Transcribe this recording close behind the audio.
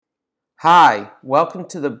Hi, welcome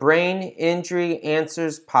to the Brain Injury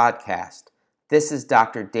Answers podcast. This is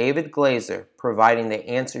Dr. David Glazer providing the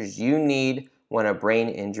answers you need when a brain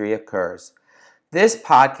injury occurs. This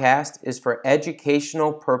podcast is for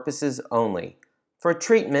educational purposes only. For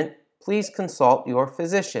treatment, please consult your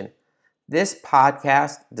physician. This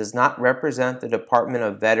podcast does not represent the Department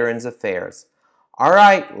of Veterans Affairs. All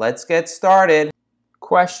right, let's get started.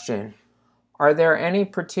 Question: are there any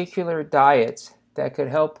particular diets that could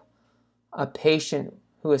help a patient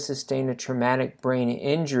who has sustained a traumatic brain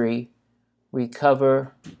injury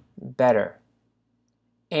recover better?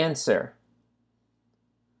 Answer: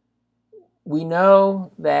 we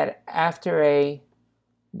know that after a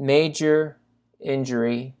major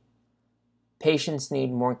injury, patients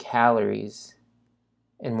need more calories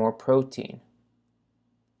and more protein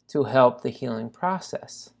to help the healing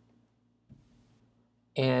process.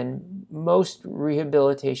 And most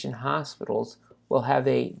rehabilitation hospitals will have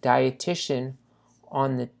a dietitian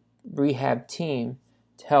on the rehab team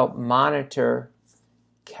to help monitor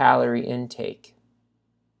calorie intake.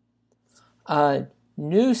 A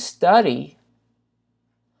new study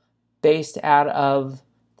based out of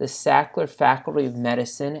the Sackler Faculty of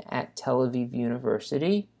Medicine at Tel Aviv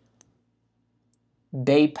University,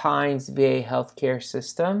 Bay Pines VA Healthcare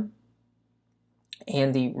System,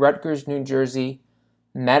 and the Rutgers, New Jersey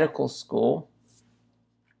Medical School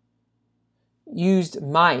used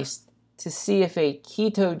mice to see if a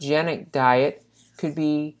ketogenic diet could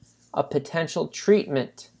be a potential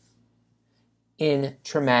treatment in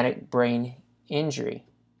traumatic brain injury.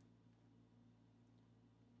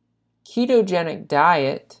 Ketogenic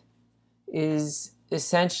diet is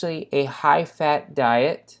essentially a high-fat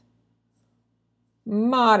diet,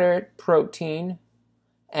 moderate protein,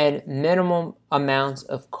 and minimum amounts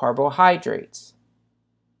of carbohydrates.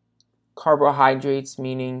 Carbohydrates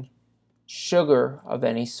meaning sugar of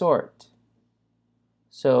any sort.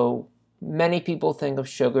 So many people think of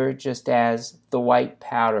sugar just as the white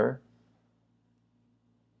powder,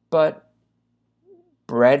 but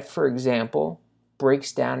bread, for example,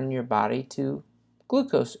 breaks down in your body to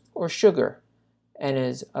glucose or sugar and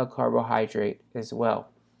is a carbohydrate as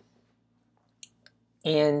well.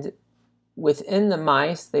 And within the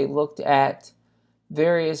mice, they looked at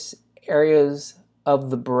various areas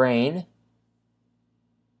of the brain,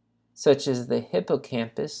 such as the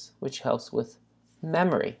hippocampus, which helps with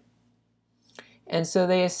memory. And so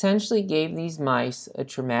they essentially gave these mice a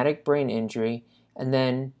traumatic brain injury and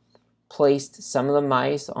then placed some of the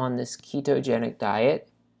mice on this ketogenic diet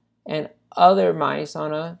and other mice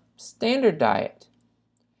on a standard diet.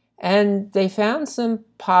 And they found some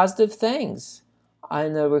positive things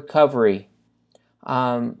in the recovery.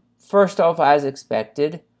 First off, as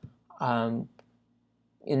expected, in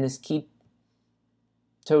this keto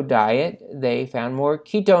diet, they found more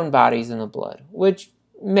ketone bodies in the blood, which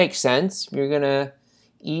makes sense. If you're going to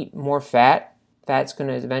eat more fat, fat's going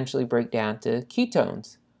to eventually break down to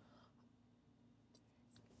ketones.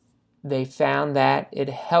 They found that it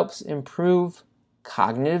helps improve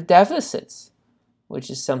cognitive deficits,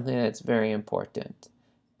 which is something that's very important.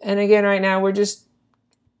 And again, right now, we're just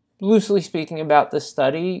loosely speaking about the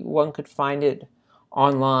study. One could find it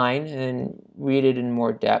online and read it in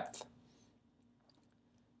more depth.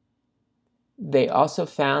 They also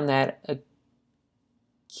found that a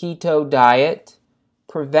keto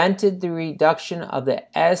prevented the reduction of the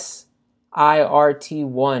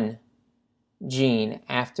SIRT1 gene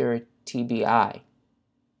after a TBI.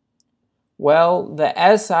 Well, the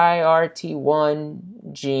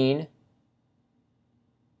SIRT1 gene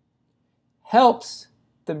helps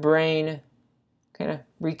the brain kind of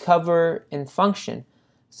recover and function.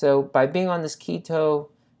 So by being on this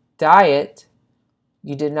keto diet,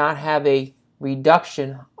 you did not have a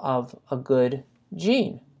reduction of a good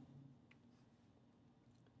gene.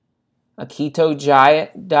 A keto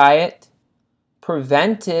diet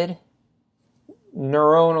prevented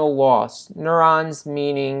neuronal loss, neurons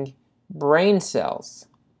meaning brain cells.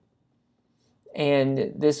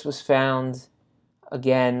 And this was found,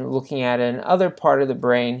 again, looking at another part of the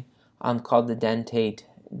brain called the dentate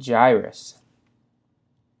gyrus.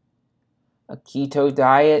 A keto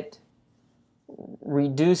diet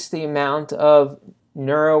reduced the amount of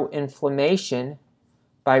neuroinflammation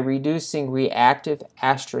by reducing reactive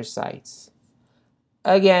astrocytes.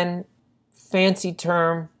 Again, fancy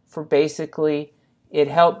term for basically it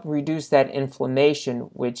helped reduce that inflammation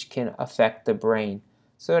which can affect the brain.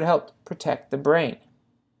 So it helped protect the brain.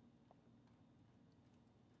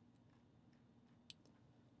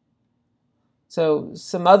 So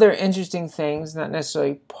some other interesting things, not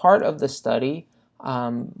necessarily part of the study,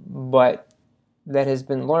 but that has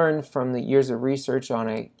been learned from the years of research on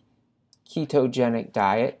a ketogenic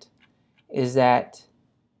diet is that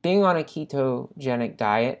being on a ketogenic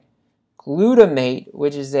diet, glutamate,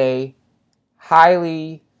 which is a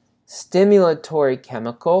highly stimulatory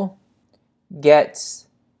chemical, gets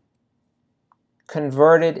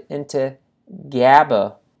converted into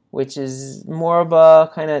GABA, which is more of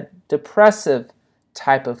a kind of depressive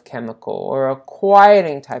type of chemical or a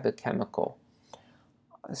quieting type of chemical.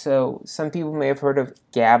 So some people may have heard of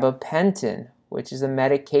gabapentin, which is a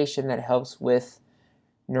medication that helps with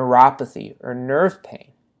neuropathy or nerve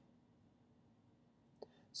pain.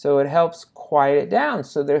 So it helps quiet it down.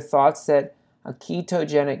 So there are thoughts that a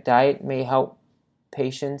ketogenic diet may help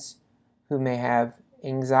patients who may have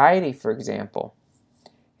anxiety, for example.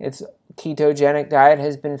 Its ketogenic diet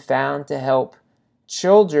has been found to help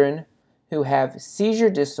children who have seizure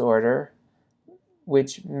disorder,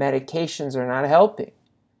 which medications are not helping.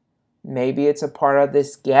 Maybe it's a part of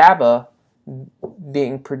this GABA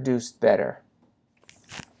being produced better.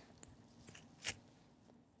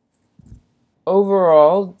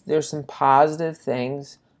 Overall, there's some positive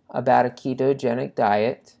things about a ketogenic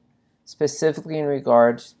diet, specifically in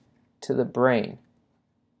regards to the brain.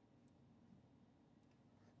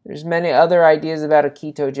 There's many other ideas about a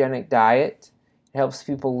ketogenic diet. It helps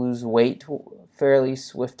people lose weight fairly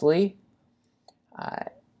swiftly,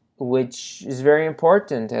 which is very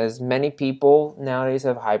important, as many people nowadays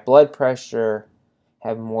have high blood pressure,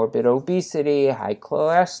 have morbid obesity, high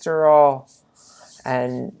cholesterol,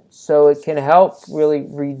 and so it can help really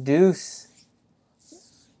reduce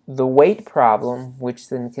the weight problem, which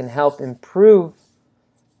then can help improve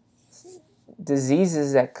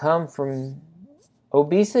diseases that come from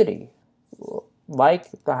obesity,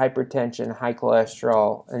 like the hypertension, high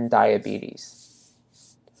cholesterol, and diabetes.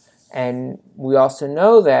 And we also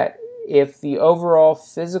know that if the overall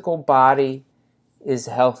physical body is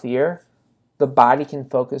healthier, the body can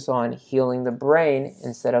focus on healing the brain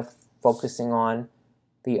instead of focusing on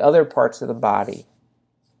the other parts of the body.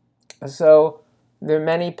 So there are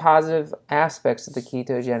many positive aspects of the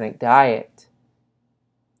ketogenic diet.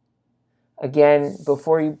 Again,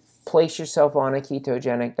 before you place yourself on a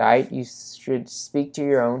ketogenic diet, you should speak to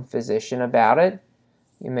your own physician about it.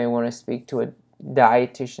 You may want to speak to a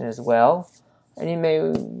dietitian as well, and you may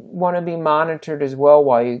want to be monitored as well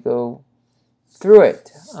while you go through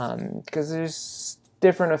it, because there's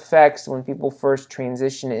different effects when people first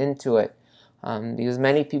transition into it, because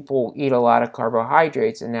many people eat a lot of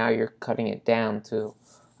carbohydrates and now you're cutting it down to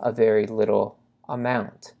a very little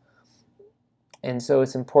amount. And so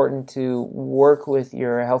it's important to work with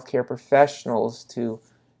your healthcare professionals to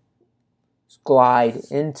glide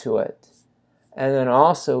into it. And then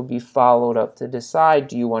also be followed up to decide,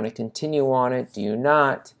 do you want to continue on it? Do you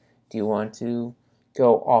not? Do you want to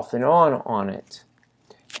go off and on it?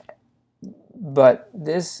 But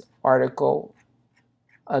this article,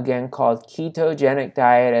 again called Ketogenic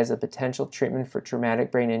Diet as a Potential Treatment for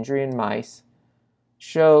Traumatic Brain Injury in Mice,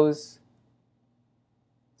 shows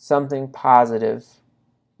something positive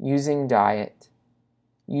using diet,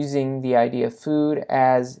 using the idea of food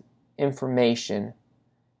as information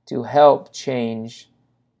to help change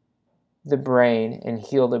the brain and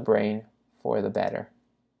heal the brain for the better.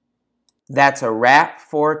 That's a wrap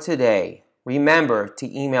for today. Remember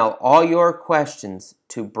to email all your questions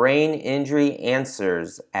to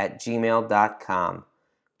braininjuryanswers@gmail.com.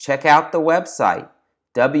 Check out the website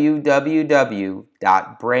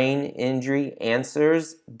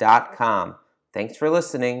www.braininjuryanswers.com. Thanks for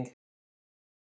listening.